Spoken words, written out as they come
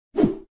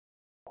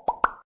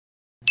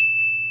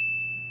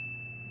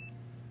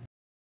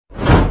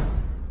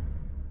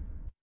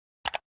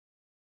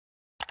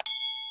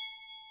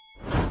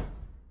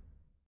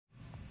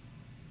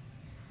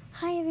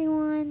Hi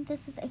everyone,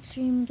 this is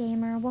Xtreme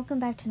Gamer. Welcome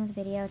back to another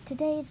video.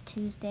 Today is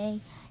Tuesday,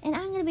 and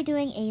I'm going to be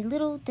doing a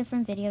little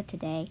different video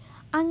today.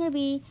 I'm going to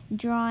be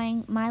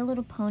drawing My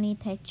Little Pony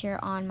picture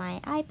on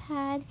my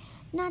iPad,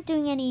 not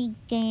doing any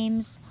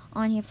games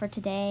on here for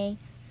today,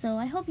 so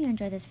I hope you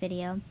enjoy this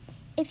video.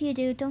 If you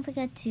do, don't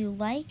forget to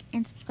like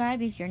and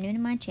subscribe if you're new to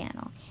my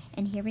channel.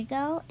 And here we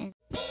go.